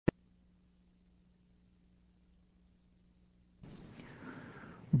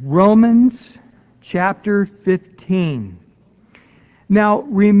Romans chapter 15. Now,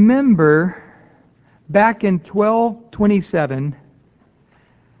 remember, back in 1227,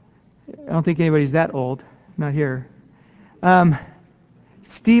 I don't think anybody's that old, not here,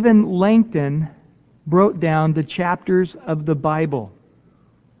 Stephen Langton wrote down the chapters of the Bible.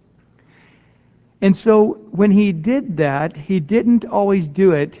 And so when he did that, he didn't always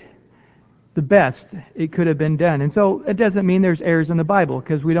do it the best it could have been done. And so it doesn't mean there's errors in the Bible,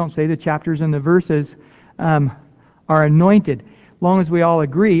 because we don't say the chapters and the verses are anointed, as long as we all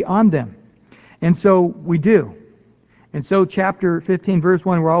agree on them. And so we do. And so chapter 15, verse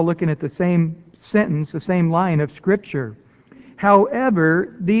 1, we're all looking at the same sentence, the same line of Scripture.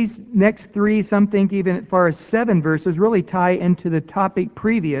 However, these next three, some think even as far as 7 verses, really tie into the topic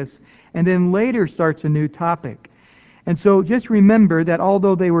previous, and then later starts a new topic. And so just remember that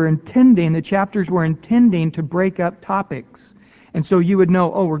although the chapters were intending to break up topics, and so you would know,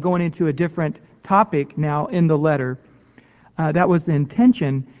 we're going into a different topic now in the letter. That was the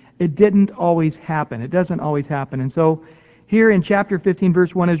intention. It didn't always happen. It doesn't always happen. And so here in chapter 15,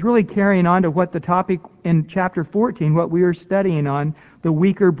 verse 1 is really carrying on to what the topic in chapter 14, what we are studying on, the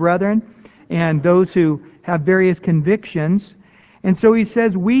weaker brethren and those who have various convictions. And so he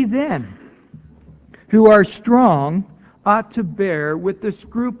says, we then, who are strong, ought to bear with the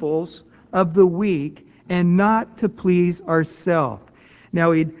scruples of the weak and not to please ourselves. Now,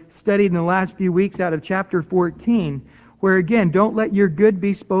 we studied in the last few weeks out of chapter 14, where again, don't let your good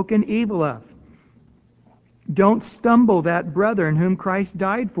be spoken evil of. Don't stumble that brethren whom Christ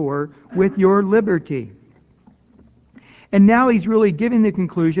died for with your liberty. And now he's really giving the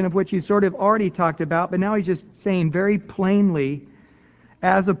conclusion of which he sort of already talked about, but now he's just saying very plainly,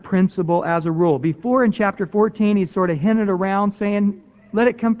 as a principle, as a rule. Before in chapter 14, he sort of hinted around saying, let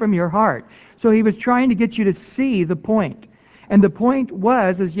it come from your heart. So he was trying to get you to see the point. And the point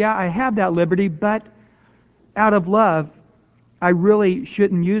is, I have that liberty, but out of love, I really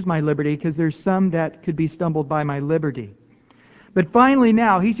shouldn't use my liberty, because there's some that could be stumbled by my liberty. But finally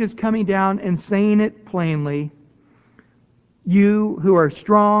now, he's just coming down and saying it plainly. You who are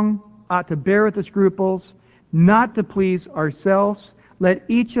strong ought to bear with the scruples, not to please ourselves. Let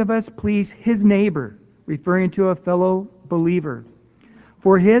each of us please his neighbor, referring to a fellow believer,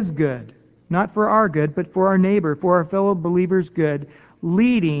 for his good, not for our good, but for our neighbor, for our fellow believer's good,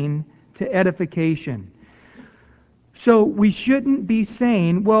 leading to edification. So we shouldn't be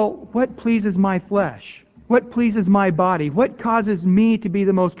saying, well, what pleases my flesh? What pleases my body? What causes me to be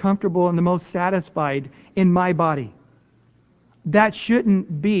the most comfortable and the most satisfied in my body? That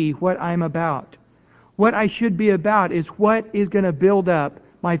shouldn't be what I'm about. What I should be about is what is going to build up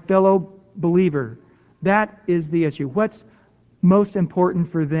my fellow believer. That is the issue. What's most important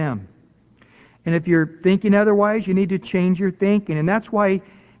for them? And if you're thinking otherwise, you need to change your thinking. And that's why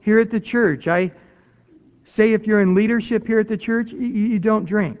here at the church, I say if you're in leadership here at the church, you don't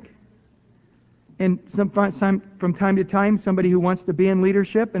drink. And from time to time, somebody who wants to be in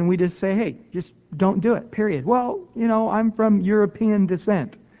leadership, and we just say, hey, just don't do it, period. Well, I'm from European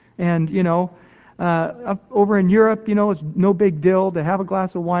descent. And, over in Europe, it's no big deal to have a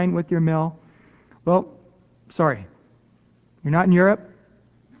glass of wine with your meal. Well, sorry. You're not in Europe.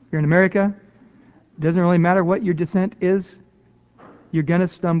 You're in America. It doesn't really matter what your descent is. You're going to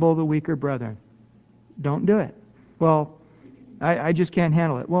stumble the weaker brethren. Don't do it. Well, I just can't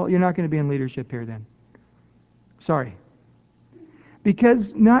handle it. Well, you're not going to be in leadership here then. Sorry.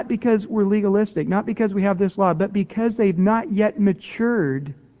 Not because we're legalistic, not because we have this law, but because they've not yet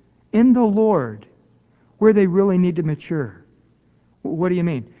matured in the Lord where they really need to mature. What do you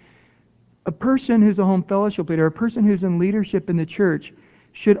mean? A person who's a home fellowship leader, a person who's in leadership in the church,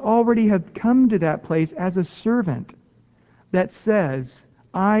 should already have come to that place as a servant that says,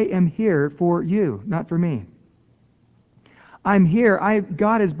 I am here for you, not for me. I'm here.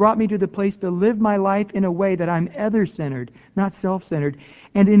 God has brought me to the place to live my life in a way that I'm other-centered, not self-centered.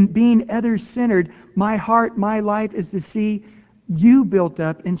 And in being other-centered, my heart, my life is to see you built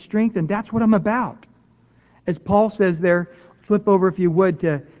up and strengthened. That's what I'm about. As Paul says there, flip over if you would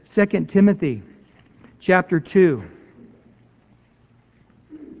to 2 Timothy chapter 2.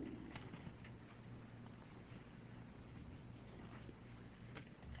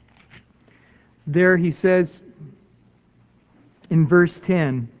 There he says in verse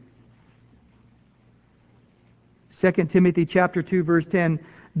 10, 2 Timothy chapter 2, verse 10,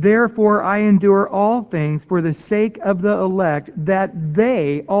 therefore I endure all things for the sake of the elect, that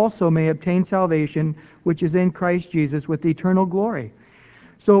they also may obtain salvation, which is in Christ Jesus, with eternal glory.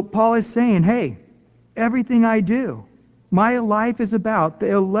 So Paul is saying, hey, everything I do, my life is about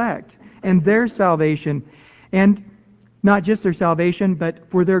the elect and their salvation. And Not just their salvation, but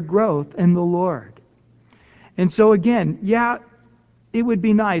for their growth in the Lord. And so again, yeah, it would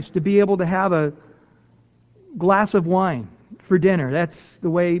be nice to be able to have a glass of wine for dinner. That's the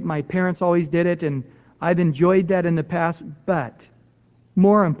way my parents always did it, and I've enjoyed that in the past. But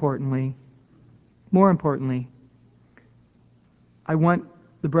more importantly, I want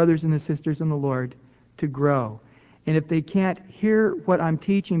the brothers and the sisters in the Lord to grow. And if they can't hear what I'm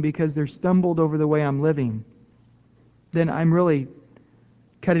teaching because they're stumbled over the way I'm living, then I'm really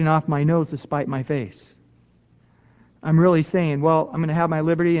cutting off my nose to spite my face. I'm really saying, well, I'm going to have my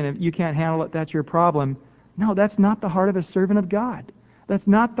liberty, and if you can't handle it, that's your problem. No, that's not the heart of a servant of God. That's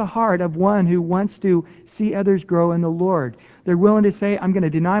not the heart of one who wants to see others grow in the Lord. They're willing to say, I'm going to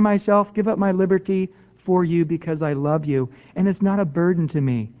deny myself, give up my liberty for you because I love you. And it's not a burden to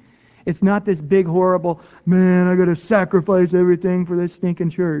me. It's not this big, horrible, man, I got to sacrifice everything for this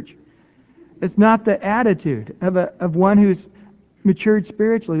stinking church. It's not the attitude of one who's matured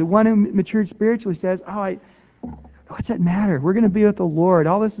spiritually. The one who matured spiritually says, what's that matter? We're going to be with the Lord.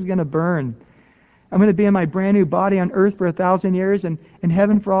 All this is going to burn. I'm going to be in my brand new body on earth for 1,000 years and in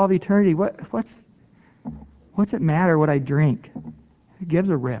heaven for all of eternity. What's it matter what I drink? Who gives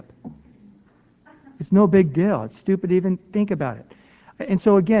a rip? It's no big deal. It's stupid to even think about it. And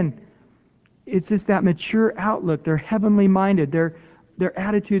so again, it's just that mature outlook. They're heavenly minded. Their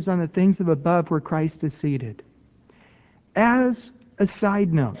attitudes on the things of above where Christ is seated. As a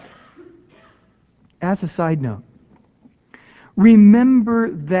side note,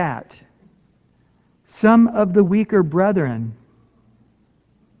 remember that some of the weaker brethren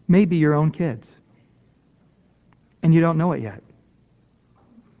may be your own kids, and you don't know it yet.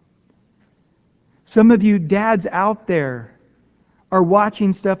 Some of you dads out there are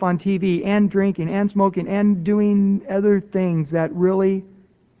watching stuff on TV and drinking and smoking and doing other things that really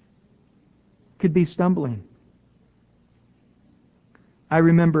could be stumbling. I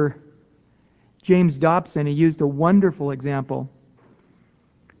remember James Dobson. He used a wonderful example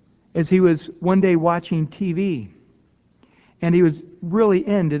as he was one day watching TV, and he was really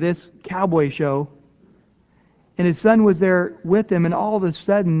into this cowboy show, and his son was there with him, and all of a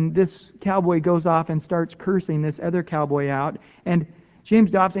sudden this cowboy goes off and starts cursing this other cowboy out, and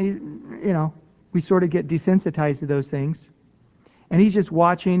James Dobson, we sort of get desensitized to those things, and he's just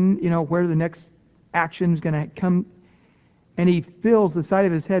watching, where the next action's going to come, and he feels the side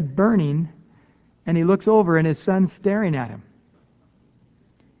of his head burning, and he looks over, and his son's staring at him.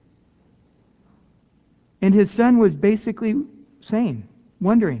 And his son was basically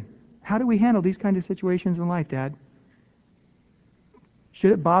wondering, how do we handle these kind of situations in life, Dad?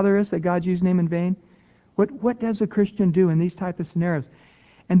 Should it bother us that God's used name in vain? What does a Christian do in these type of scenarios?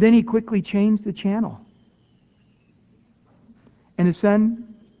 And then he quickly changed the channel. And his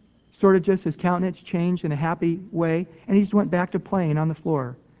son, sort of just his countenance changed in a happy way, and he just went back to playing on the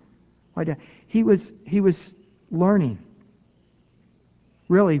floor. Why, Dad? He was learning,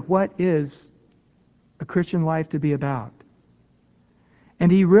 really, what is a Christian life to be about.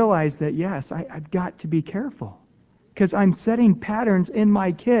 And he realized that, yes, I've got to be careful, because I'm setting patterns in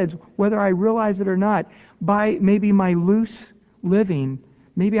my kids, whether I realize it or not, by maybe my loose living.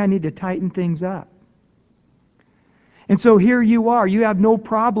 Maybe I need to tighten things up. And so here you are. You have no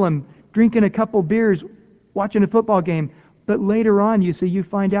problem drinking a couple beers, watching a football game. But later on, you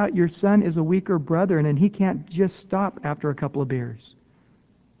find out your son is a weaker brother, and he can't just stop after a couple of beers.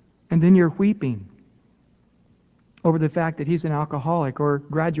 And then you're weeping over the fact that he's an alcoholic or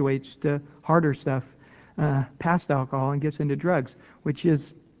graduates to harder stuff past alcohol and gets into drugs, which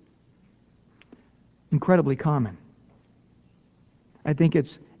is incredibly common. I think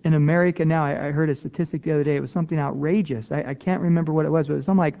it's in America now. I heard a statistic the other day. It was something outrageous. I can't remember what it was, but it was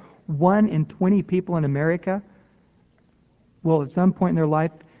something like 1 in 20 people in America will at some point in their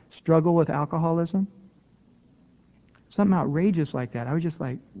life struggle with alcoholism. Something outrageous like that. I was just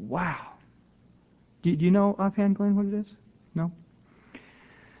like, wow. Do you know offhand, Glenn, what it is? No?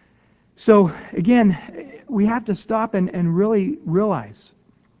 So, again, we have to stop and really realize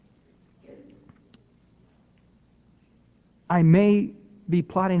I may be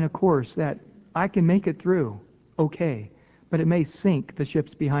plotting a course that I can make it through okay, but it may sink the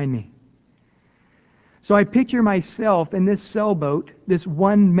ships behind me. So I picture myself in this sailboat, this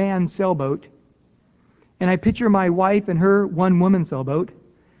one-man sailboat, and I picture my wife in her one-woman sailboat,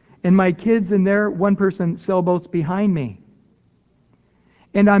 and my kids in their one-person sailboats behind me.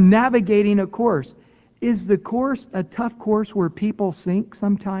 And I'm navigating a course. Is the course a tough course where people sink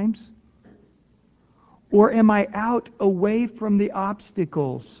sometimes? Or am I out away from the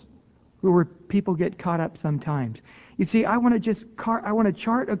obstacles where people get caught up sometimes? You see, I want to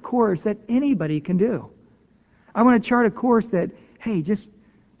chart a course that anybody can do. I want to chart a course that, hey, just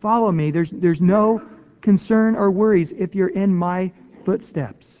follow me. There's no concern or worries if you're in my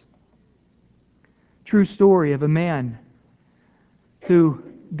footsteps. True story of a man who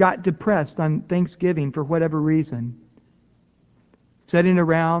got depressed on Thanksgiving for whatever reason. Sitting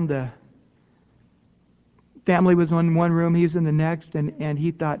around, the family was in one room, he was in the next, and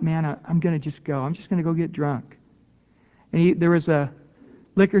he thought, man, I'm going to just go. I'm just going to go get drunk. And there was a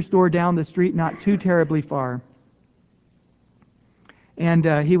liquor store down the street not too terribly far. And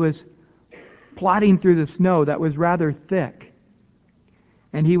he was plodding through the snow that was rather thick.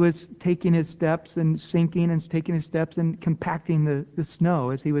 And he was taking his steps and sinking and taking his steps and compacting the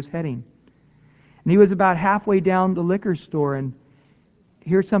snow as he was heading. And he was about halfway down the liquor store and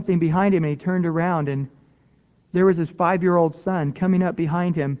he heard something behind him, and he turned around, and there was his 5-year-old son coming up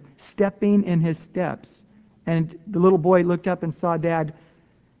behind him, stepping in his steps. And the little boy looked up and saw Dad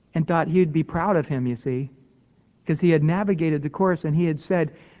and thought he'd be proud of him, you see, because he had navigated the course and he had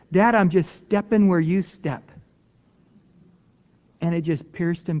said, Dad, I'm just stepping where you step. And it just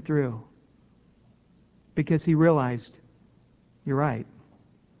pierced him through because he realized, you're right.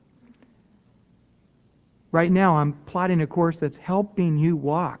 Right now I'm plotting a course that's helping you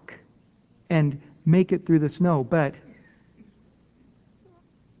walk and make it through the snow, but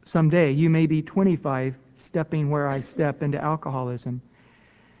someday you may be 25 stepping where I step into alcoholism.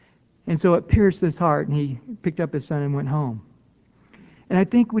 And so it pierced his heart, and he picked up his son and went home. And I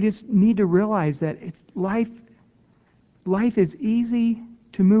think we just need to realize that it's life is easy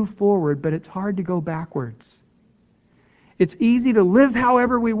to move forward, but it's hard to go backwards. It's easy to live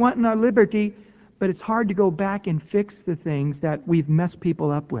however we want in our liberty, but it's hard to go back and fix the things that we've messed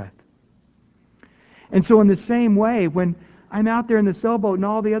people up with. And so in the same way, when I'm out there in the sailboat and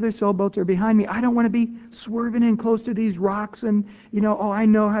all the other sailboats are behind me, I don't want to be swerving in close to these rocks and, I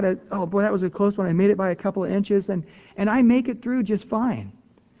know how to, oh boy, that was a close one. I made it by a couple of inches and I make it through just fine.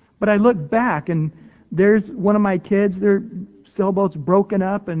 But I look back and there's one of my kids, their sailboat's broken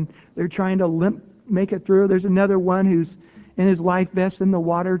up and they're trying to make it through. There's another one who's in his life vest in the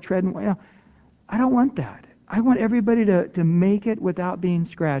water treading. I don't want that. I want everybody to make it without being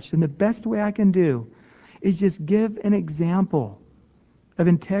scratched. And the best way I can do is just give an example of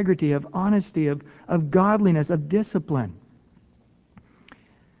integrity, of honesty, of godliness, of discipline.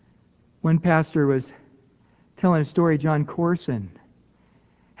 One pastor was telling a story, John Corson,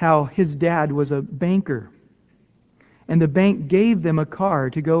 how his dad was a banker. And the bank gave them a car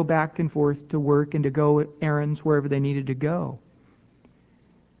to go back and forth to work and to go errands wherever they needed to go.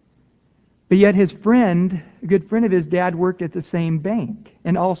 But yet his friend, a good friend of his dad, worked at the same bank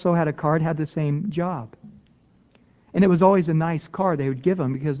and also had a car and had the same job. And it was always a nice car they would give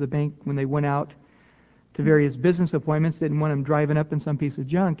him because the bank, when they went out to various business appointments, didn't want him driving up in some piece of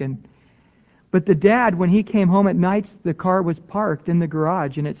junk. But the dad, when he came home at nights, the car was parked in the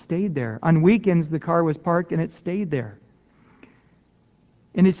garage and it stayed there. On weekends, the car was parked and it stayed there.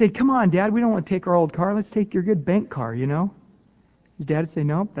 And he said, come on, Dad, we don't want to take our old car. Let's take your good bank car, His dad would say,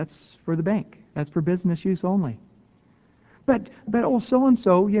 no, that's for the bank. That's for business use only. But old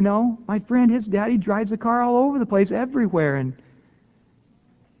so-and-so, my friend, his daddy drives the car all over the place, everywhere.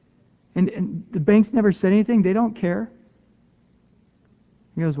 And the bank's never said anything. They don't care.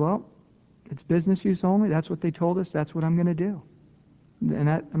 He goes, well, it's business use only. That's what they told us. That's what I'm going to do. And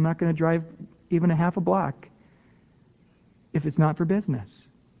I'm not going to drive even a half a block if it's not for business.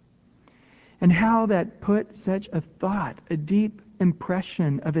 And how that put such a thought, a deep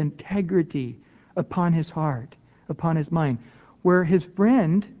impression of integrity upon his heart, upon his mind, where his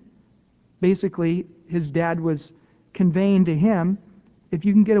friend, basically his dad was conveying to him, if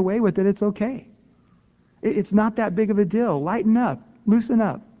you can get away with it, it's okay. It's not that big of a deal. Lighten up, loosen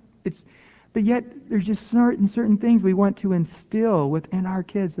up. But yet there's just certain things we want to instill within our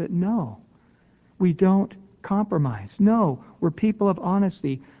kids that no, we don't compromise. No, we're people of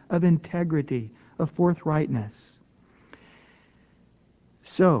honesty, of integrity, of forthrightness.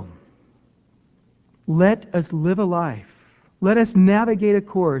 So, let us live a life. Let us navigate a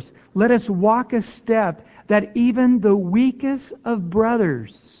course. Let us walk a step that even the weakest of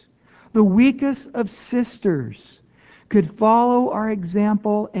brothers, the weakest of sisters, could follow our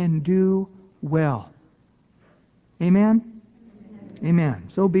example and do well. Amen? Amen.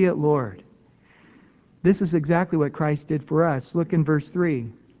 So be it, Lord. This is exactly what Christ did for us. Look in verse 3.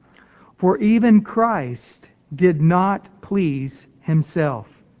 For even Christ did not please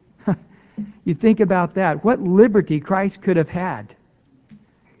himself. You think about that. What liberty Christ could have had.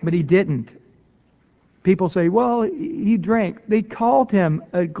 But he didn't. People say, well, he drank. They called him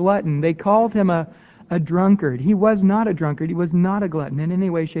a glutton. They called him a drunkard. He was not a drunkard. He was not a glutton in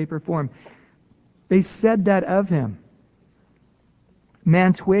any way, shape, or form. They said that of him.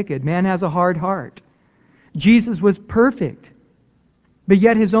 Man's wicked. Man has a hard heart. Jesus was perfect, but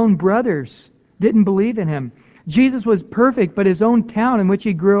yet his own brothers didn't believe in him. Jesus was perfect, but his own town in which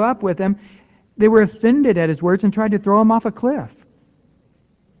he grew up with him, they were offended at his words and tried to throw him off a cliff.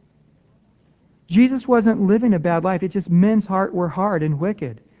 Jesus wasn't living a bad life. It's just men's heart were hard and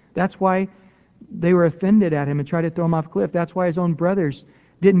wicked. That's why they were offended at him and tried to throw him off a cliff. That's why his own brothers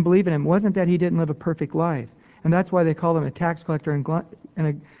didn't believe in him. It wasn't that he didn't live a perfect life. And that's why they called him a tax collector and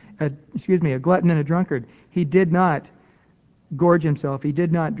a glutton and a drunkard. He did not gorge himself. He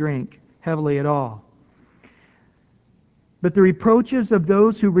did not drink heavily at all. But the reproaches of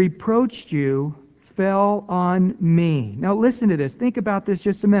those who reproached you fell on me. Now listen to this. Think about this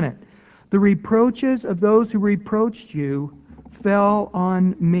just a minute. The reproaches of those who reproached you fell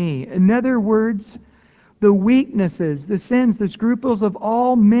on me. In other words, the weaknesses, the sins, the scruples of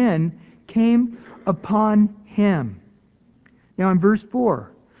all men came upon him. Now in verse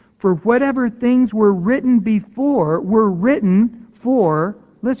 4, for whatever things were written before were written for,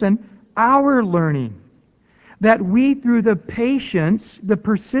 listen, our learning, that we through the patience, the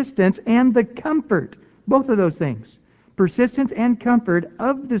persistence, and the comfort, both of those things, persistence and comfort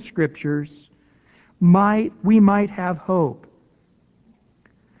of the Scriptures, we might have hope.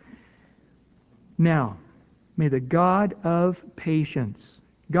 Now, may the God of patience,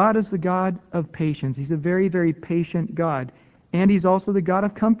 God is the God of patience. He's a very, very patient God. And He's also the God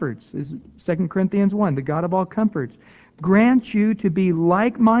of comforts. This is 2 Corinthians 1, the God of all comforts. Grant you to be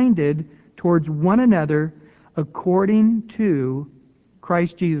like-minded towards one another according to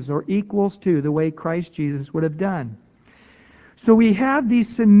Christ Jesus, or equals to the way Christ Jesus would have done. So we have these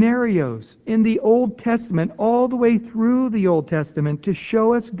scenarios in the Old Testament, all the way through the Old Testament, to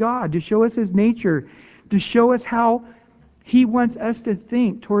show us God, to show us His nature, to show us how He wants us to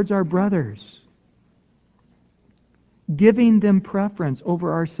think towards our brothers, giving them preference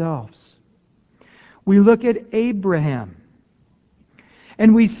over ourselves. We look at Abraham,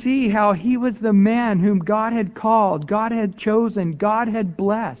 and we see how he was the man whom God had called, God had chosen, God had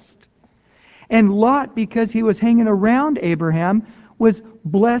blessed. And Lot, because he was hanging around Abraham, was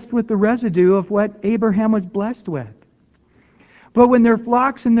blessed with the residue of what Abraham was blessed with. But when their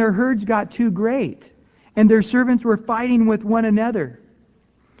flocks and their herds got too great, and their servants were fighting with one another,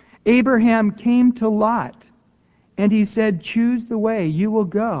 Abraham came to Lot, and he said, choose the way you will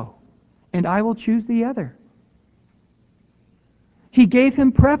go, and I will choose the other. He gave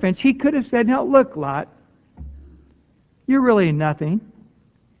him preference. He could have said, no, look, Lot, you're really nothing.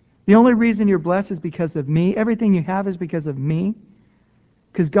 The only reason you're blessed is because of me. Everything you have is because of me.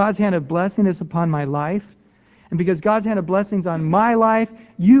 Because God's hand of blessing is upon my life. And because God's hand of blessings on my life,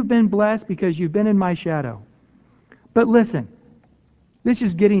 you've been blessed because you've been in my shadow. But listen, this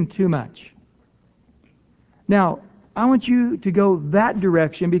is getting too much. Now, I want you to go that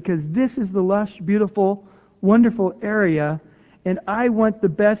direction because this is the lush, beautiful, wonderful area. And I want the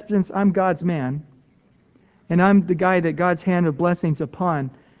best, since I'm God's man, and I'm the guy that God's hand of blessings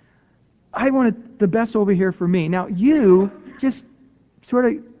upon. I want the best over here for me. Now, you just sort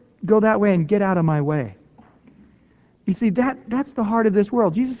of go that way and get out of my way. You see, that's the heart of this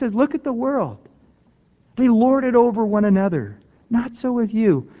world. Jesus says, look at the world. They lord it over one another. Not so with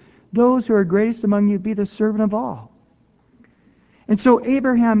you. Those who are greatest among you be the servant of all. And so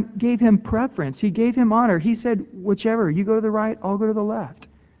Abraham gave him preference. He gave him honor. He said, whichever, you go to the right, I'll go to the left.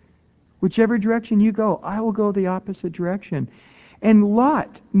 Whichever direction you go, I will go the opposite direction. And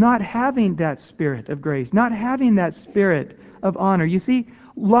Lot, not having that spirit of grace, not having that spirit of honor. You see,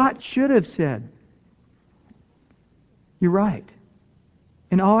 Lot should have said, you're right.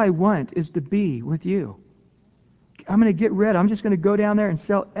 And all I want is to be with you. I'm going to get rid. I'm just going to go down there and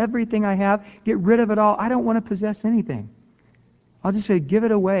sell everything I have, get rid of it all. I don't want to possess anything. I'll just say, give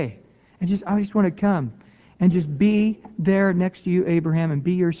it away. And I just want to come and just be there next to you, Abraham, and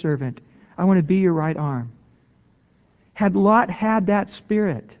be your servant. I want to be your right arm. Had Lot had that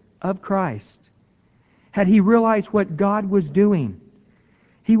spirit of Christ, had he realized what God was doing,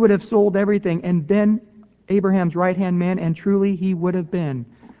 he would have sold everything and been Abraham's right-hand man, and truly he would have been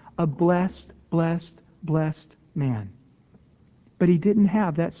a blessed, blessed, blessed man. But he didn't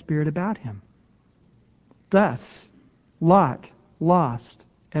have that spirit about him. Thus, Lot lost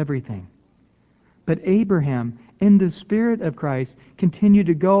everything. But Abraham, in the spirit of Christ, continued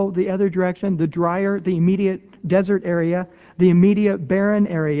to go the other direction, the drier, the immediate desert area, the immediate barren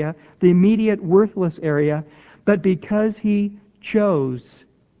area, the immediate worthless area. But because he chose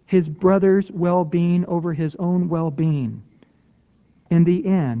his brother's well-being over his own well-being, in the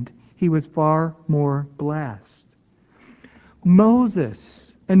end, he was far more blessed.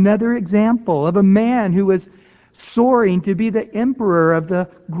 Moses, Another example of a man who was soaring to be the emperor of the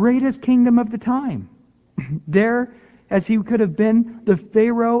greatest kingdom of the time. There, as he could have been the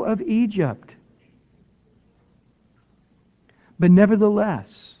Pharaoh of Egypt. But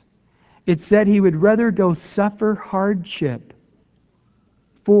nevertheless, it said he would rather go suffer hardship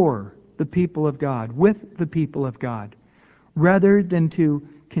for the people of God, with the people of God, rather than to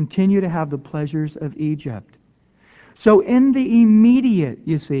continue to have the pleasures of Egypt. So in the immediate,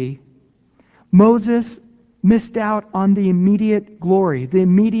 you see, Moses missed out on the immediate glory, the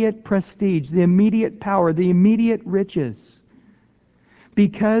immediate prestige, the immediate power, the immediate riches,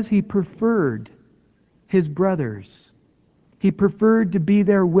 because he preferred his brothers. He preferred to be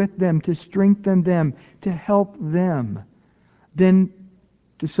there with them, to strengthen them, to help them, than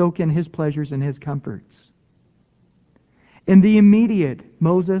to soak in his pleasures and his comforts. In the immediate,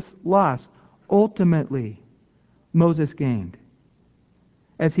 Moses lost. Ultimately, Moses gained,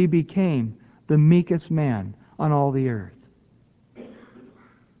 as he became the meekest man on all the earth.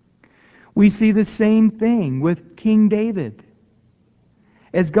 We see the same thing with King David.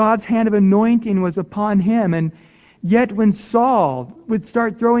 As God's hand of anointing was upon him, and yet when Saul would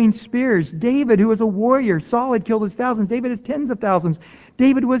start throwing spears, David, who was a warrior, Saul had killed his thousands, David has tens of thousands.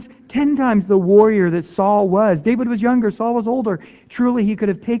 David was 10 times the warrior that Saul was. David was younger, Saul was older. Truly, he could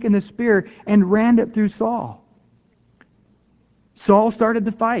have taken the spear and rammed it through Saul. Saul started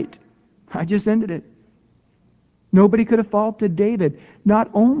the fight. I just ended it. Nobody could have faulted David. Not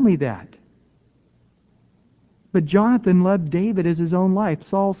only that, but Jonathan loved David as his own life.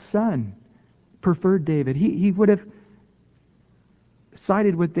 Saul's son preferred David. He would have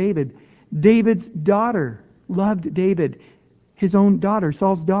sided with David. David's daughter loved David. His own daughter,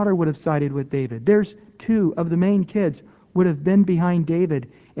 Saul's daughter, would have sided with David. There's two of the main kids would have been behind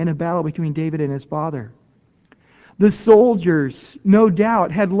David in a battle between David and his father. The soldiers, no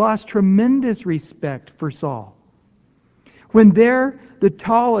doubt, had lost tremendous respect for Saul. When there, the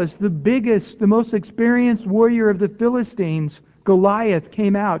tallest, the biggest, the most experienced warrior of the Philistines, Goliath,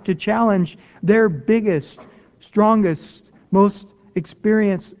 came out to challenge their biggest, strongest, most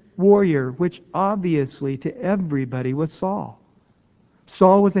experienced warrior, which obviously to everybody was Saul.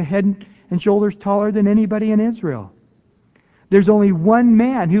 Saul was a head and shoulders taller than anybody in Israel. There's only one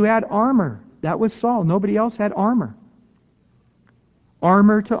man who had armor. That was Saul. Nobody else had armor.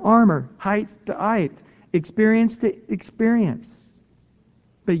 Armor to armor, height to height, experience to experience.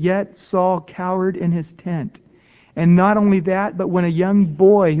 But yet Saul cowered in his tent. And not only that, but when a young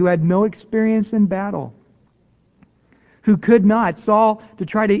boy who had no experience in battle, who could not, Saul, to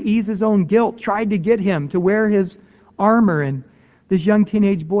try to ease his own guilt, tried to get him to wear his armor. And this young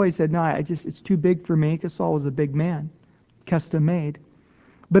teenage boy said, no, it's too big for me, because Saul was a big man, custom made.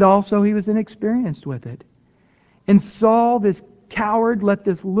 But also he was inexperienced with it. And Saul, this coward, let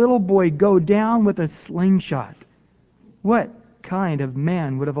this little boy go down with a slingshot. What kind of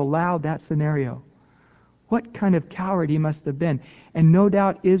man would have allowed that scenario? What kind of coward he must have been. And no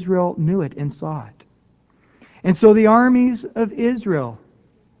doubt Israel knew it and saw it. And so the armies of Israel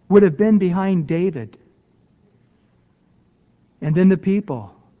would have been behind David. And then the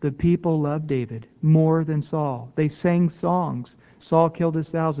people loved David more than Saul. They sang songs. Saul killed his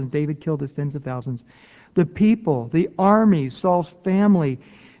thousands. David killed his tens of thousands. The people, the armies, Saul's family.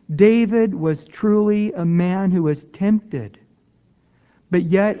 David was truly a man who was tempted. But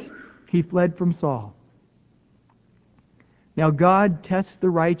yet, he fled from Saul. Now God tests the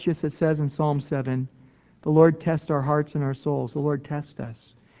righteous, it says in Psalm 7. The Lord tests our hearts and our souls. The Lord tests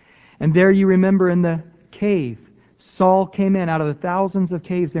us. And there you remember in the cave, Saul came in out of the thousands of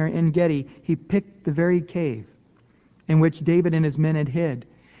caves there in Gedi. He picked the very cave in which David and his men had hid.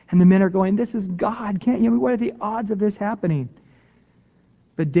 And the men are going, this is God. What are the odds of this happening?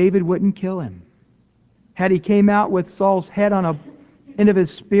 But David wouldn't kill him. Had he came out with Saul's head on a end of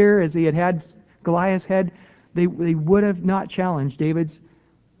his spear as he had Goliath's head, they would have not challenged David's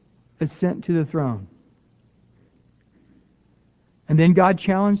ascent to the throne. And then God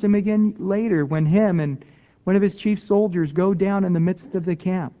challenged him again later when him and one of his chief soldiers go down in the midst of the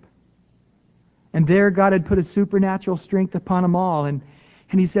camp. And there God had put a supernatural strength upon them all. And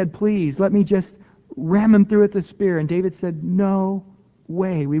he said, please, let me just ram him through with the spear. And David said, no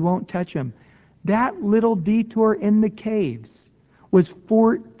way, we won't touch him. That little detour in the caves was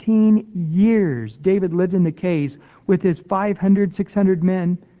 14 years. David lived in the caves with his 500, 600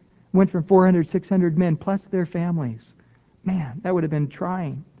 men. Went from 400, 600 men, plus their families. Man, that would have been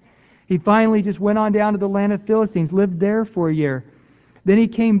trying. He finally just went on down to the land of Philistines, lived there for a year. Then he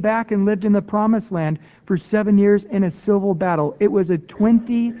came back and lived in the Promised Land for 7 years in a civil battle. It was a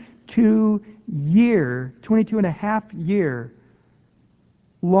 22 and a half year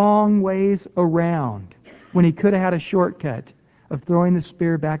long ways around when he could have had a shortcut of throwing the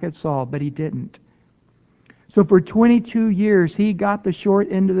spear back at Saul, but he didn't. So for 22 years, he got the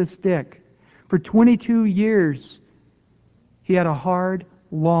short end of the stick. For 22 years, he had a hard,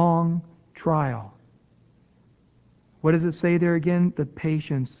 long trial. What does it say there again? The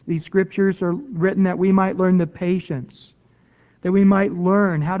patience. These scriptures are written that we might learn the patience, that we might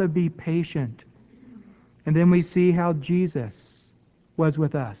learn how to be patient. And then we see how Jesus was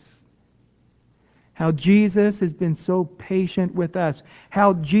with us. How Jesus has been so patient with us.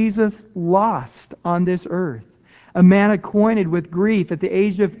 How Jesus lost on this earth. A man acquainted with grief at the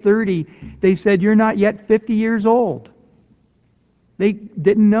age of 30, they said, "You're not yet 50 years old." They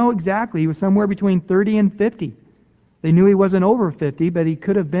didn't know exactly. He was somewhere between 30 and 50. They knew he wasn't over 50, but he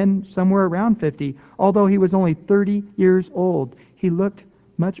could have been somewhere around 50. Although he was only 30 years old, he looked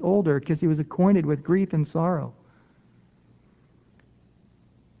much older because he was acquainted with grief and sorrow.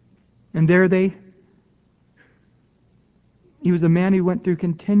 And he was a man who went through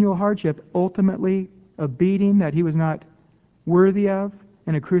continual hardship, ultimately a beating that he was not worthy of,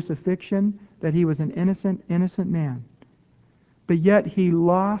 and a crucifixion that he was an innocent man. But yet he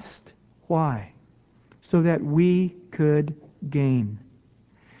lost. Why? So that we could gain.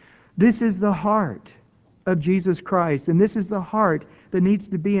 This is the heart of Jesus Christ, and this is the heart that needs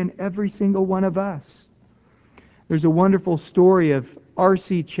to be in every single one of us. There's a wonderful story of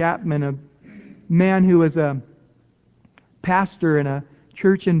R.C. Chapman, a man who was a pastor in a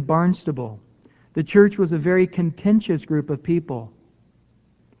church in Barnstable. The church was a very contentious group of people.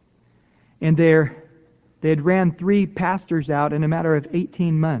 And they had ran 3 pastors out in a matter of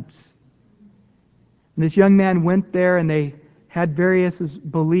 18 months. And this young man went there, and they had various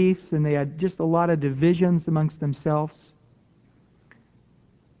beliefs, and they had just a lot of divisions amongst themselves.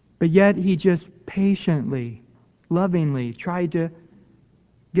 But yet he just patiently, lovingly tried to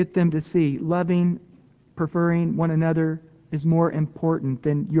get them to see loving, preferring one another is more important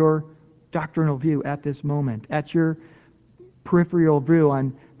than your doctrinal view at this moment. At your peripheral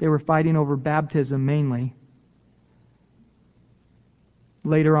view, they were fighting over baptism mainly.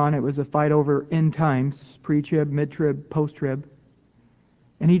 Later on, it was a fight over end times, pre-trib, mid-trib, post-trib.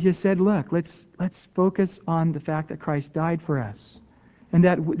 And he just said, look, let's focus on the fact that Christ died for us, and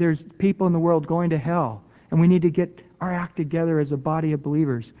that there's people in the world going to hell, and we need to get our act together as a body of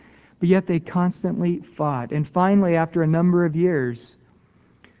believers. But yet they constantly fought. And finally, after a number of years,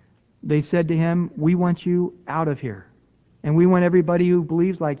 they said to him, "We want you out of here. And we want everybody who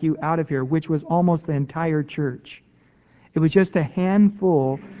believes like you out of here," which was almost the entire church. It was just a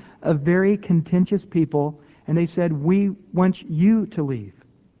handful of very contentious people, and they said, "We want you to leave."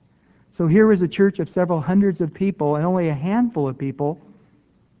 So here was a church of several hundreds of people and only a handful of people.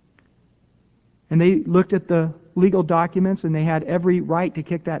 And they looked at the legal documents, and they had every right to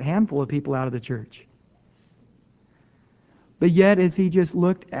kick that handful of people out of the church. But yet, as he just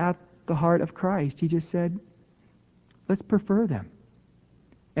looked at the heart of Christ, he just said, let's prefer them.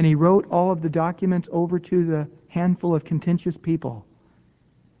 And he wrote all of the documents over to the handful of contentious people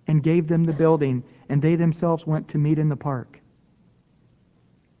and gave them the building, and they themselves went to meet in the park.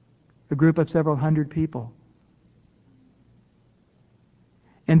 A group of several hundred people.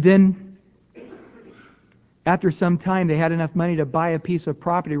 And then, after some time, they had enough money to buy a piece of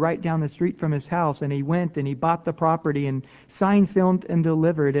property right down the street from his house, and he went and he bought the property and signed, sealed, and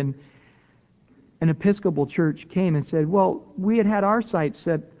delivered. And an Episcopal church came and said, "Well, we had our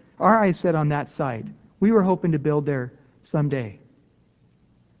eyes set on that site. We were hoping to build there someday."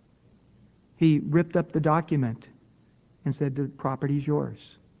 He ripped up the document and said, "The property's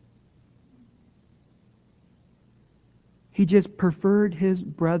yours." He just preferred his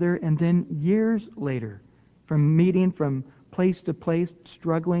brother, and then years later, from place to place,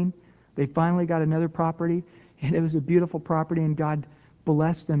 struggling, they finally got another property, and it was a beautiful property, and God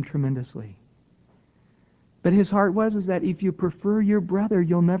blessed them tremendously. But his heart was that if you prefer your brother,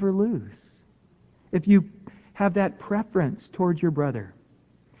 you'll never lose. If you have that preference towards your brother.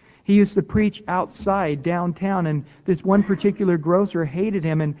 He used to preach outside downtown, and this one particular grocer hated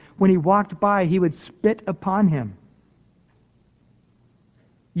him, and when he walked by, he would spit upon him.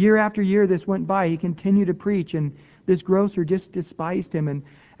 Year after year this went by. He continued to preach, and this grocer just despised him. And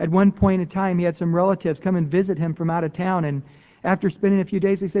at one point in time, he had some relatives come and visit him from out of town, and after spending a few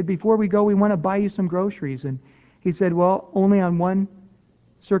days, they said, "Before we go, we want to buy you some groceries." And he said, "Well, only on one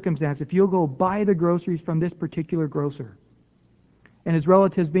circumstance, if you'll go buy the groceries from this particular grocer." And his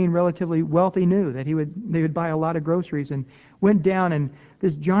relatives, being relatively wealthy, knew that they would buy a lot of groceries, and went down in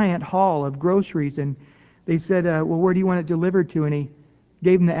this giant hall of groceries, and they said, "Well, where do you want it delivered to?" And he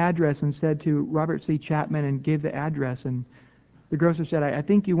gave them the address and said to Robert C. Chapman, and gave the address. And The grocer said, I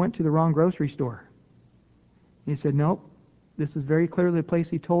think you went to the wrong grocery store. He said, nope. This is very clearly the place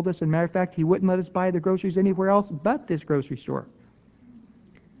he told us. As a matter of fact, he wouldn't let us buy the groceries anywhere else but this grocery store.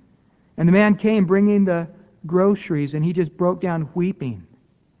 And the man came bringing the groceries, and he just broke down weeping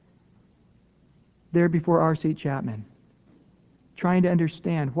there before R.C. Chapman, trying to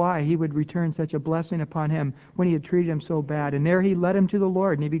understand why he would return such a blessing upon him when he had treated him so bad. And there he led him to the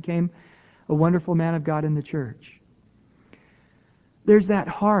Lord, and he became a wonderful man of God in the church. There's that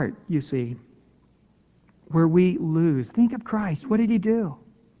heart, you see, where we lose. Think of Christ. What did he do?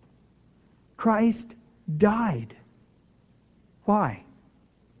 Christ died. Why?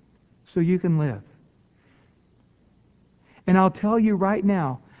 So you can live. And I'll tell you right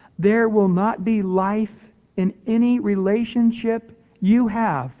now, there will not be life in any relationship you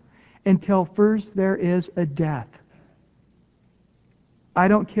have until first there is a death. I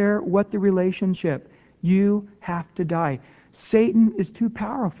don't care what the relationship. You have to die. Satan is too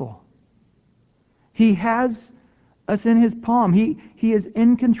powerful. He has us in his palm. He is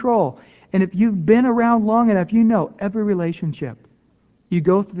in control. And if you've been around long enough, you know every relationship. You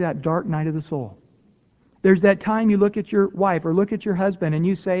go through that dark night of the soul. There's that time you look at your wife or look at your husband and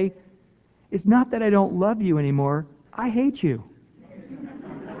you say, it's not that I don't love you anymore, I hate you.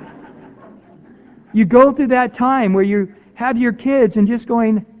 You go through that time where you have your kids and just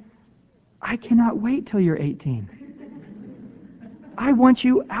going, I cannot wait till you're 18. I want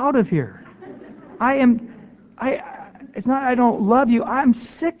you out of here. It's not I don't love you, I'm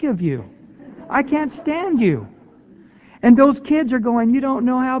sick of you. I can't stand you. And those kids are going, you don't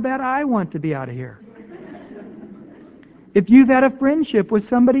know how bad I want to be out of here. If you've had a friendship with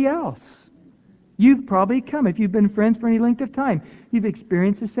somebody else, you've probably come, if you've been friends for any length of time, you've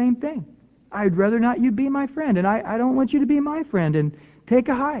experienced the same thing. I'd rather not you be my friend, and I don't want you to be my friend, and take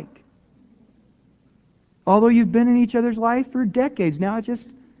a hike. Although you've been in each other's life for decades, now it's just,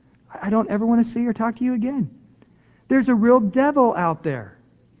 I don't ever want to see or talk to you again. There's a real devil out there.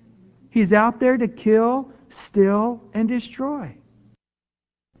 He's out there to kill, steal, and destroy.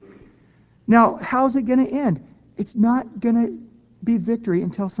 Now, how's it going to end? It's not going to be victory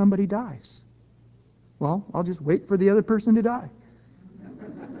until somebody dies. Well, I'll just wait for the other person to die.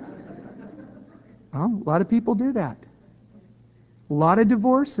 Well, a lot of people do that. A lot of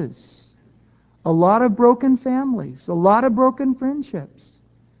divorces. A lot of broken families. A lot of broken friendships.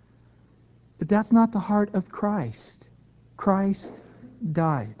 But that's not the heart of Christ. Christ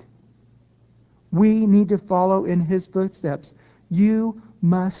died. We need to follow in his footsteps. You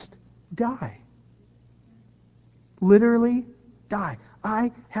must die. Literally die.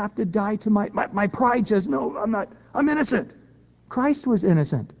 I have to die to my pride says, no, I'm not. I'm innocent. Christ was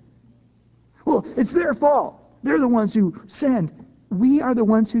innocent. Well, it's their fault. They're the ones who sinned. We are the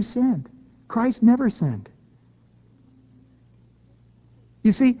ones who sinned. Christ never sinned.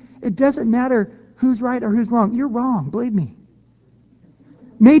 You see, it doesn't matter who's right or who's wrong. You're wrong, believe me.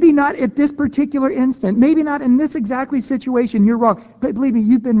 Maybe not at this particular instant. Maybe not in this exactly situation. You're wrong. But believe me,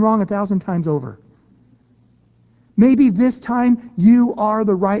 you've been wrong 1,000 times over. Maybe this time you are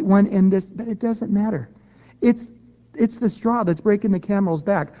the right one in this, but it doesn't matter. It's the straw that's breaking the camel's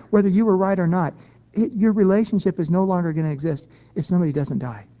back. Whether you were right or not, your relationship is no longer going to exist if somebody doesn't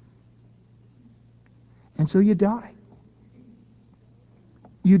die. And so you die.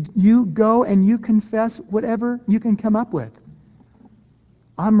 You go and you confess whatever you can come up with.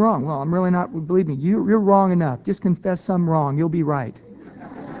 I'm wrong. Well, I'm really not. Believe me, you're wrong enough. Just confess some wrong. You'll be right.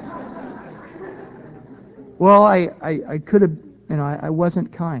 Well, I could have, I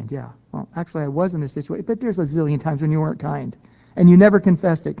wasn't kind. Yeah. Well, actually, I was in this situation. But there's a zillion times when you weren't kind. And you never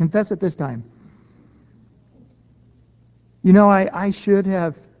confessed it. Confess it this time. I should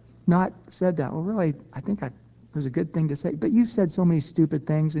have not said that. Well, really, I think it was a good thing to say. But you said so many stupid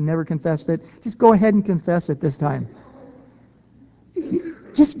things and never confessed it. Just go ahead and confess it this time.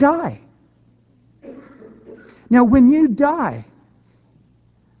 Just die. Now, when you die,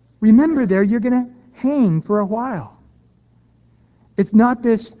 remember you're going to hang for a while. It's not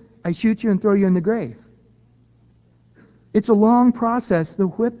this, I shoot you and throw you in the grave. It's a long process, the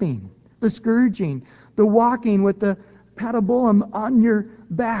whipping, the scourging, the walking with the patibulum on your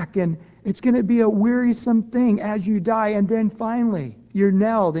back, and it's going to be a wearisome thing as you die, and then finally you're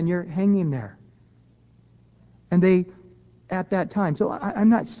nailed and you're hanging there. And at that time, so I'm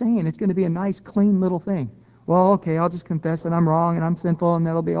not saying it's going to be a nice, clean little thing. Well, okay, I'll just confess that I'm wrong and I'm sinful and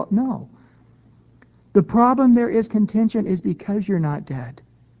that'll be all. No. The problem there is contention is because you're not dead.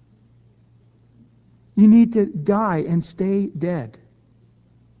 You need to die and stay dead.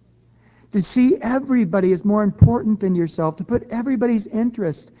 To see everybody is more important than yourself, to put everybody's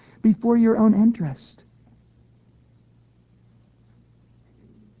interest before your own interest.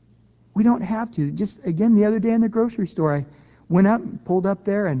 We don't have to. Just, again, the other day in the grocery store, I went up, pulled up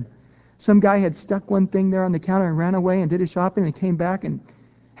there, and some guy had stuck one thing there on the counter and ran away and did his shopping and came back and,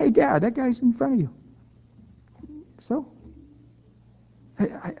 hey, Dad, that guy's in front of you. So?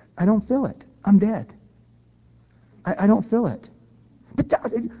 I don't feel it. I'm dead. I don't feel it. But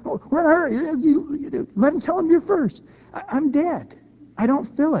Dad, we're in a hurry. Tell him you first. I'm dead. I don't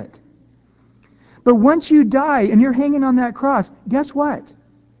feel it. But once you die and you're hanging on that cross, guess what?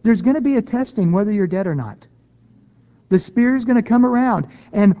 There's going to be a testing whether you're dead or not. The spear is going to come around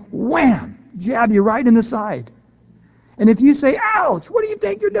and wham, jab you right in the side. And if you say, ouch, what do you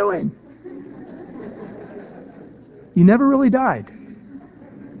think you're doing? You never really died.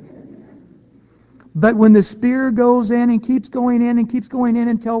 But when the spear goes in and keeps going in and keeps going in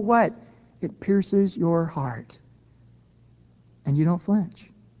until what? It pierces your heart. And you don't flinch.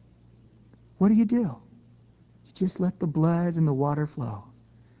 What do? You just let the blood and the water flow.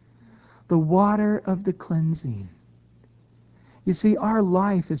 The water of the cleansing. You see, our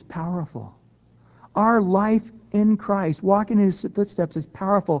life is powerful. Our life in Christ, walking in His footsteps, is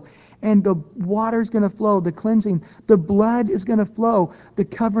powerful. And the water's going to flow, the cleansing. The blood is going to flow, the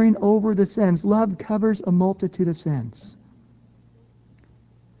covering over the sins. Love covers a multitude of sins.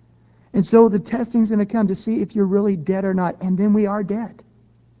 And so the testing's going to come to see if you're really dead or not. And then we are dead.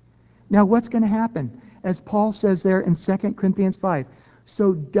 Now what's going to happen? As Paul says there in 2 Corinthians 5,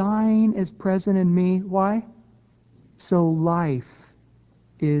 so dying is present in me. Why? So life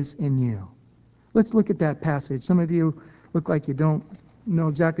is in you. Let's look at that passage. Some of you look like you don't know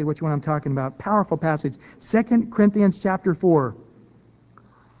exactly which one I'm talking about. Powerful passage. 2 Corinthians chapter 4.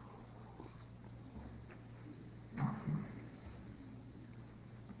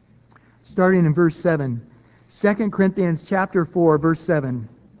 Starting in verse 7. 2 Corinthians chapter 4, verse 7.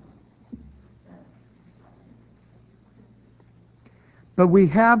 But we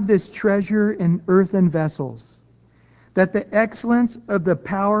have this treasure in earthen vessels, that the excellence of the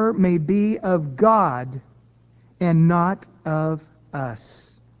power may be of God and not of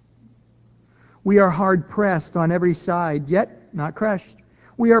us. We are hard pressed on every side, yet not crushed.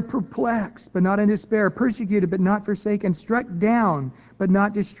 We are perplexed, but not in despair, persecuted, but not forsaken, struck down, but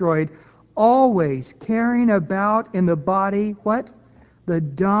not destroyed, always carrying about in the body, what? The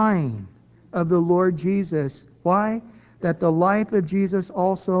dying of the Lord Jesus. Why? That the life of Jesus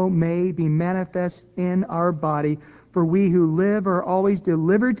also may be manifest in our body. For we who live are always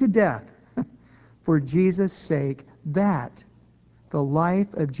delivered to death for Jesus' sake, that the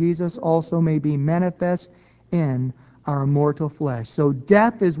life of Jesus also may be manifest in our mortal flesh. So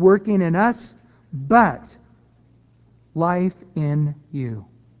death is working in us, but life in you.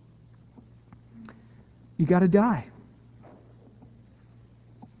 You got to die.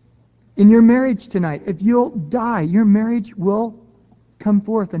 In your marriage tonight, if you'll die, your marriage will come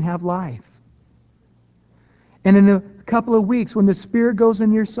forth and have life. And in a couple of weeks, when the Spirit goes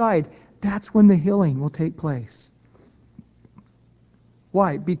in your side, that's when the healing will take place.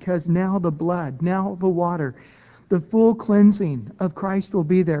 Why? Because now the blood, now the water, the full cleansing of Christ will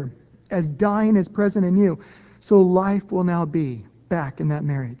be there. As dying is present in you, so life will now be back in that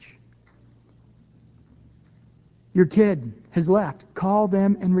marriage. Your kid has left. Call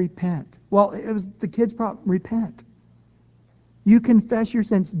them and repent. Well, it was the kid's problem. Repent. You confess your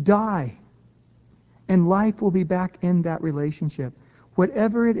sins. Die. And life will be back in that relationship.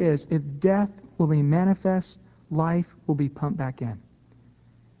 Whatever it is, if death will be manifest, life will be pumped back in.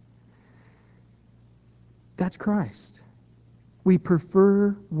 That's Christ. We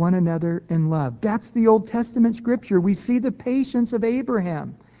prefer one another in love. That's the Old Testament scripture. We see the patience of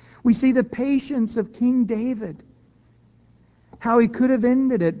Abraham. We see the patience of King David. How he could have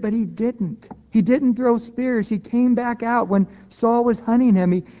ended it, but he didn't. He didn't throw spears. He came back out when Saul was hunting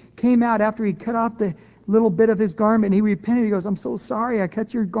him. He came out after he cut off the little bit of his garment, and he repented. He goes, I'm so sorry I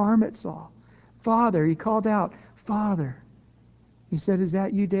cut your garment, Saul. Father, he called out, Father. He said, is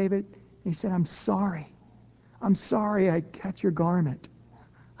that you, David? He said, I'm sorry. I'm sorry I cut your garment.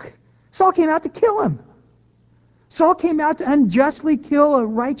 Saul came out to kill him. Saul came out to unjustly kill a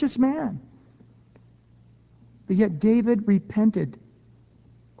righteous man. But yet David repented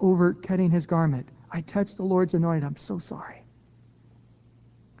over cutting his garment. I touched the Lord's anointed. I'm so sorry.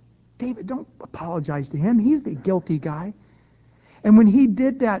 David, don't apologize to him. He's the guilty guy. And when he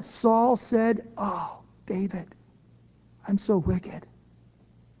did that, Saul said, oh, David, I'm so wicked.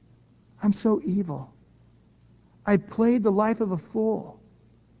 I'm so evil. I played the life of a fool.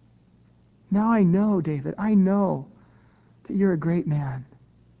 Now I know, David, I know that you're a great man.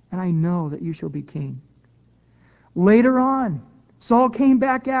 And I know that you shall be king. Later on, Saul came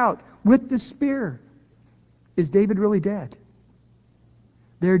back out with the spear. Is David really dead?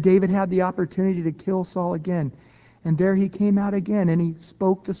 There David had the opportunity to kill Saul again. And there he came out again and he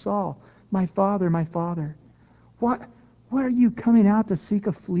spoke to Saul, my father, what are you coming out to seek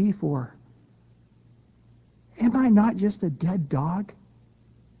a flea for? Am I not just a dead dog?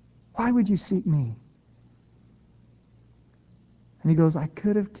 Why would you seek me? And he goes, I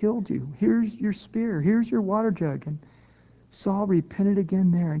could have killed you. Here's your spear. Here's your water jug. And Saul repented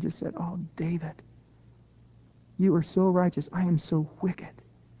again there and just said, oh, David, you are so righteous. I am so wicked.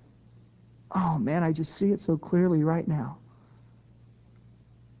 Oh, man, I just see it so clearly right now.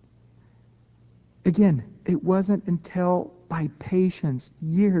 Again, it wasn't until by patience,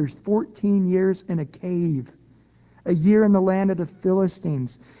 years, 14 years in a cave, a year in the land of the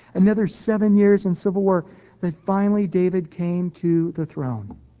Philistines, another 7 years in civil war, that finally David came to the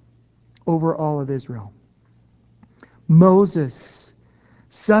throne over all of Israel. Moses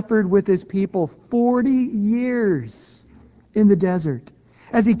suffered with his people 40 years in the desert.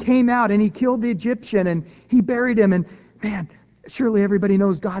 As he came out and he killed the Egyptian and he buried him, and man, surely everybody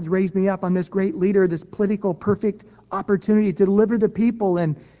knows God's raised me up. I'm this great leader, this political perfect opportunity to deliver the people.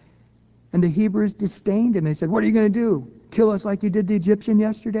 And the Hebrews disdained him. They said, what are you going to do? Kill us like you did the Egyptian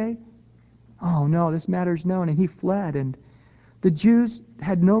yesterday? Oh no, this matter's known. And he fled, and the Jews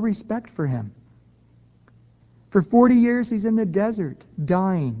had no respect for him. For 40 years he's in the desert,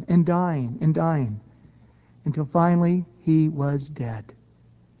 dying and dying and dying, until finally he was dead.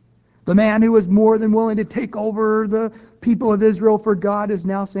 The man who was more than willing to take over the people of Israel for God is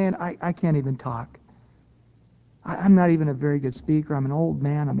now saying, I can't even talk. I'm not even a very good speaker. I'm an old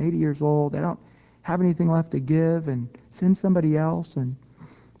man. I'm 80 years old. I don't have anything left to give, and send somebody else. And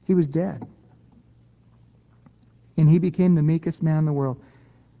he was dead. And he became the meekest man in the world.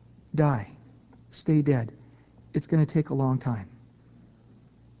 Die. Stay dead. It's going to take a long time.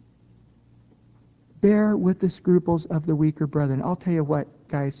 Bear with the scruples of the weaker brethren. I'll tell you what,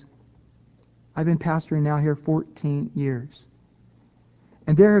 guys. I've been pastoring now here 14 years.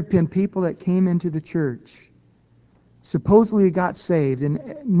 And there have been people that came into the church, supposedly got saved, and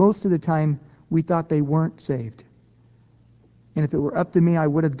most of the time we thought they weren't saved. And if it were up to me, I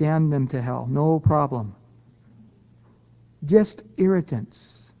would have damned them to hell. No problem. Just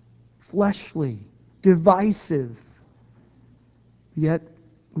irritants, fleshly, divisive. Yet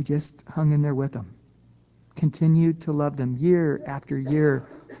we just hung in there with them. Continued to love them year after year.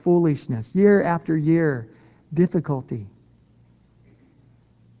 Foolishness, year after year. Difficulty.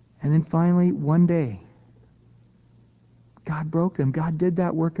 And then finally, one day, God broke them. God did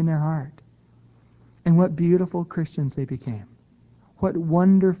that work in their heart. And what beautiful Christians they became. What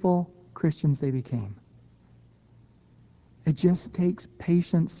wonderful Christians they became. It just takes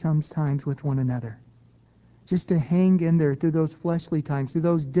patience sometimes with one another. Just to hang in there through those fleshly times, through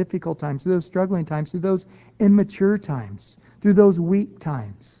those difficult times, through those struggling times, through those immature times, through those weak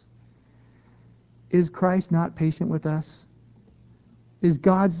times. Is Christ not patient with us? Is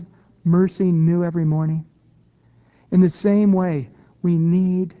God's mercy new every morning? In the same way, we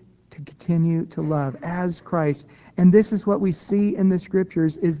need to continue to love as Christ. And this is what we see in the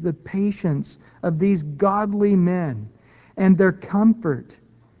Scriptures, is the patience of these godly men and their comfort.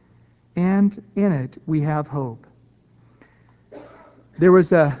 And in it, we have hope. There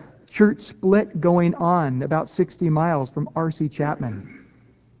was a church split going on about 60 miles from R.C. Chapman.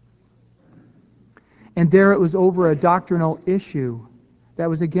 And there it was over a doctrinal issue that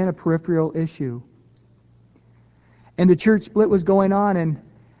was again a peripheral issue. And the church split was going on, and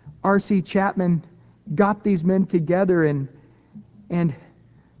R.C. Chapman got these men together, and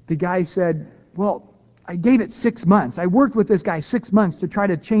the guy said, well, I gave it 6 months. I worked with this guy 6 months to try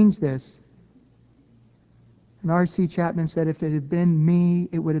to change this. And R.C. Chapman said, if it had been me,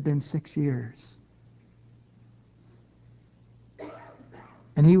 it would have been 6 years.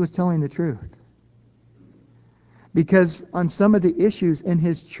 And he was telling the truth. Because on some of the issues in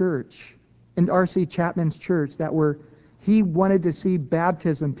his church, in R.C. Chapman's church, he wanted to see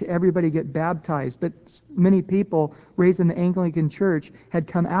baptism, everybody get baptized. But many people raised in the Anglican Church had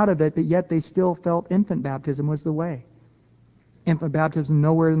come out of it, but yet they still felt infant baptism was the way. Infant baptism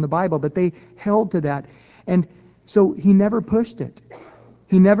nowhere in the Bible, but they held to that. And so he never pushed it.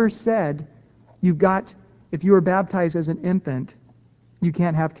 He never said, if you were baptized as an infant, you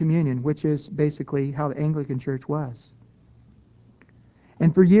can't have communion, which is basically how the Anglican Church was.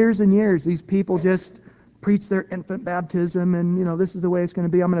 And for years and years, these people just preached their infant baptism, and this is the way it's going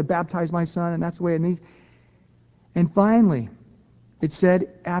to be. I'm going to baptize my son, and that's the way it needs. And finally, it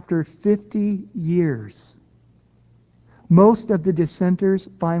said after 50 years, most of the dissenters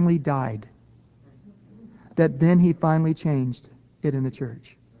finally died. That then he finally changed it in the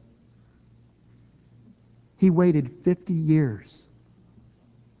church. He waited 50 years.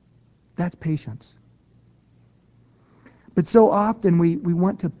 That's patience. But so often we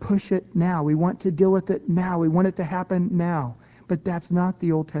want to push it now. We want to deal with it now. We want it to happen now. But that's not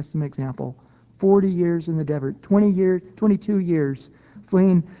the Old Testament example. 40 years in the desert, 22 years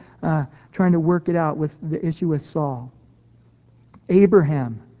fleeing, trying to work it out with the issue with Saul.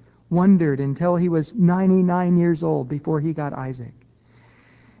 Abraham wandered until he was 99 years old before he got Isaac.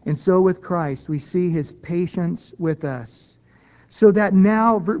 And so with Christ, we see his patience with us. So that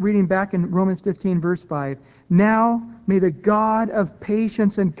now, reading back in Romans 15, verse 5, now may the God of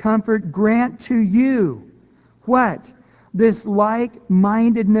patience and comfort grant to you, what? This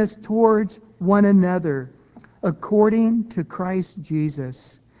like-mindedness towards one another, according to Christ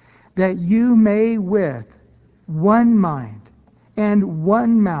Jesus, that you may with one mind and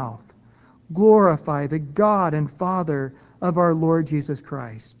one mouth glorify the God and Father of our Lord Jesus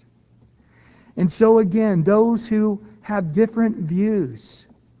Christ. And so again, those who have different views,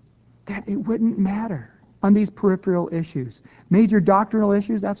 that it wouldn't matter on these peripheral issues. Major doctrinal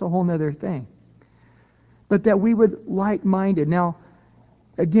issues, that's a whole other thing. But that we would like-minded. Now,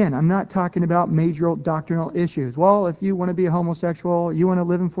 again, I'm not talking about major doctrinal issues. Well, if you want to be a homosexual, you want to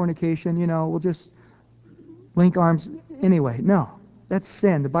live in fornication, we'll just link arms anyway. No, that's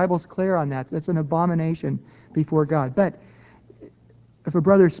sin. The Bible's clear on that. That's an abomination before God. But if a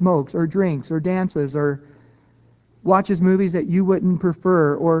brother smokes or drinks or dances or watches movies that you wouldn't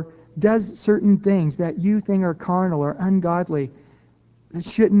prefer or does certain things that you think are carnal or ungodly, that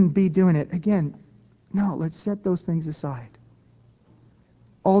shouldn't be doing it. Again, no, let's set those things aside.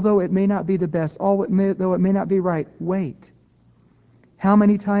 Although it may not be the best, though it may not be right, wait. How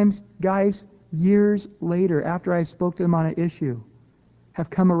many times, guys, years later, after I spoke to them on an issue, have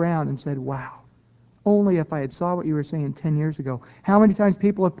come around and said, wow, only if I had saw what you were saying 10 years ago. How many times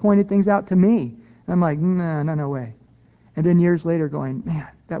people have pointed things out to me? And I'm like, no way. And then years later going, man,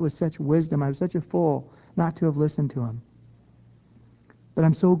 that was such wisdom. I was such a fool not to have listened to him. But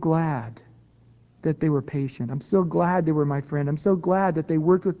I'm so glad that they were patient. I'm so glad they were my friend. I'm so glad that they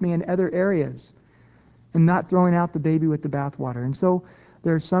worked with me in other areas and not throwing out the baby with the bathwater. And so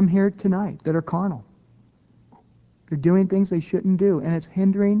there are some here tonight that are carnal. They're doing things they shouldn't do, and it's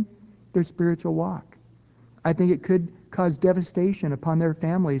hindering their spiritual walk. I think it could cause devastation upon their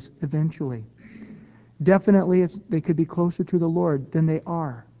families eventually. Definitely, they could be closer to the Lord than they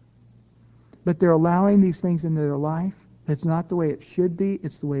are. But they're allowing these things into their life. That's not the way it should be.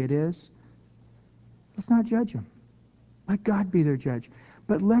 It's the way it is. Let's not judge them. Let God be their judge.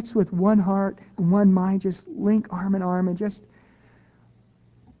 But let's, with one heart and one mind, just link arm in arm and just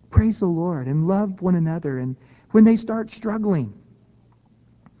praise the Lord and love one another. And when they start struggling,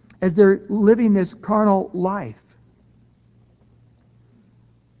 as they're living this carnal life,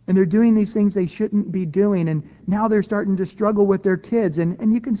 and they're doing these things they shouldn't be doing, and now they're starting to struggle with their kids,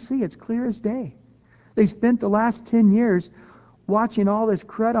 and you can see it's clear as day. They spent the last 10 years watching all this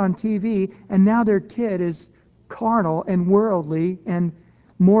crud on TV, and now their kid is carnal and worldly and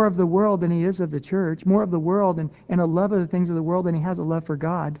more of the world than he is of the church, more of the world and a love of the things of the world than he has a love for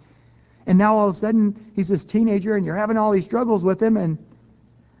God. And now all of a sudden he's this teenager and you're having all these struggles with him, and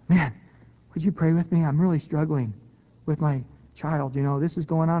man, would you pray with me? I'm really struggling with my child. This is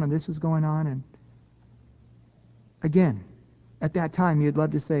going on and this is going on. And again, at that time you'd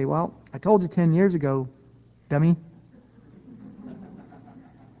love to say, well, I told you 10 years ago, dummy.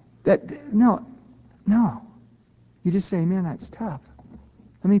 No. You just say, man, that's tough.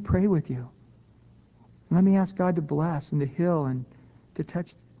 Let me pray with you. Let me ask God to bless and to heal and to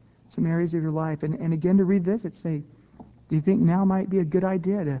touch some areas of your life. And again, to revisit, say, do you think now might be a good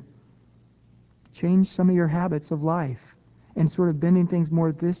idea to change some of your habits of life and sort of bending things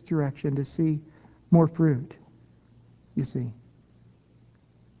more this direction to see more fruit, you see?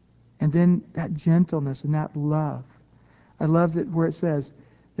 And then that gentleness and that love. I love that where it says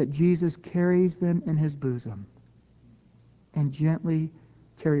that Jesus carries them in his bosom and gently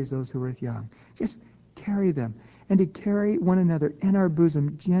carries those who are young. Just carry them. And to carry one another in our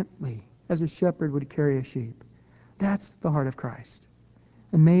bosom gently as a shepherd would carry a sheep. That's the heart of Christ.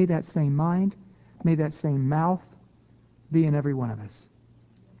 And may that same mind, may that same mouth be in every one of us.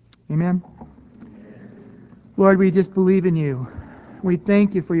 Amen? Lord, we just believe in you. We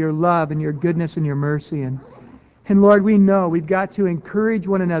thank you for your love and your goodness and your mercy. And Lord, we know we've got to encourage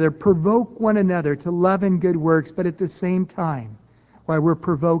one another, provoke one another to love and good works, but at the same time, while we're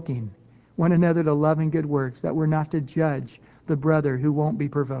provoking one another to love and good works, that we're not to judge the brother who won't be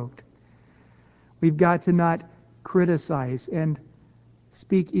provoked. We've got to not criticize and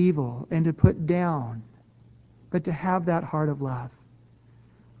speak evil and to put down, but to have that heart of love.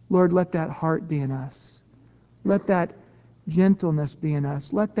 Lord, let that heart be in us. Let that gentleness be in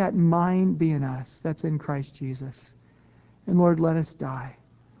us. Let that mind be in us that's in Christ Jesus. And Lord, let us die.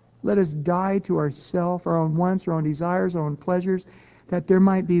 Let us die to ourself, our own wants, our own desires, our own pleasures, that there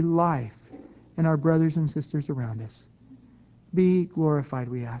might be life in our brothers and sisters around us. Be glorified,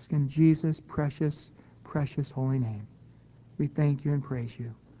 we ask, in Jesus' precious, precious holy name. We thank you and praise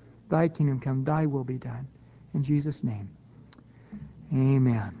you. Thy kingdom come, thy will be done. In Jesus' name,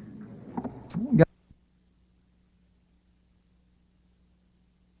 amen.